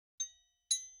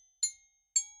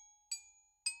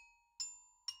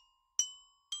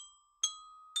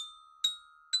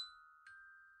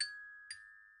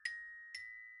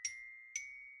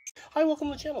Hi, welcome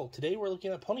to the channel. Today we're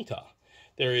looking at Ponyta.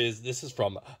 This is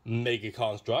from Mega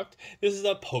Construx. This is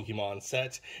a Pokemon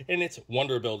set, and it's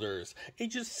Wonder Builders.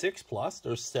 Ages 6+,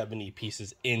 there's 70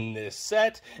 pieces in this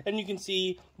set, and you can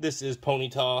see this is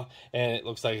Ponyta, and it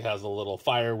looks like it has a little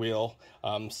fire wheel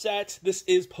set. This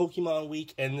is Pokemon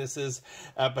Week, and this is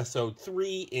episode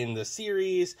 3 in the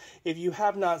series. If you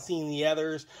have not seen the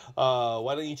others,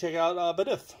 why don't you check out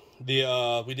Bidith.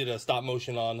 We did a stop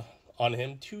motion on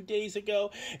him 2 days ago,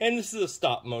 and this is a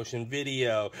stop motion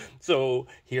video. So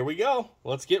here we go.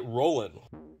 Let's get rolling.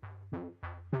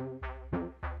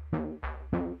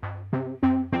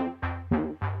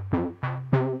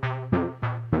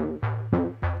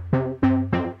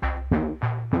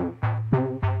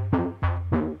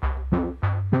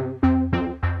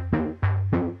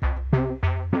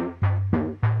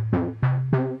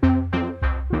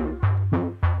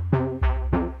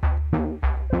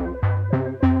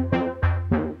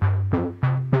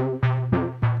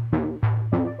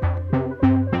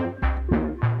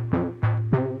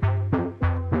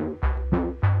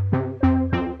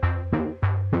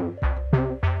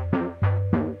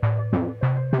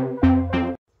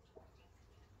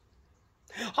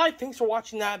 Hi, thanks for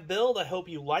watching that build. I hope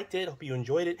you liked it. Hope you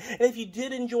enjoyed it. And if you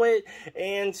did enjoy it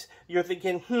and you're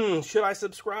thinking, should I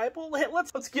subscribe? Well,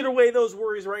 let's get away those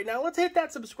worries right now. Let's hit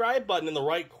that subscribe button in the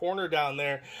right corner down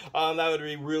there. That would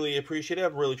be really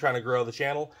appreciative. I'm really trying to grow the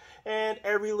channel, and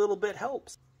every little bit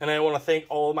helps. And I want to thank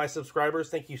all of my subscribers.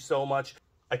 Thank you so much.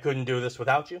 I couldn't do this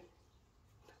without you.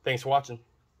 Thanks for watching.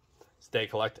 Stay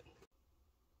collected.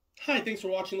 Hi, thanks for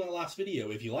watching that last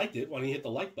video. If you liked it, why don't you hit the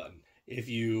like button? If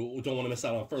you don't want to miss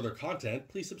out on further content,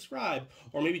 please subscribe,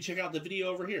 or maybe check out the video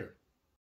over here.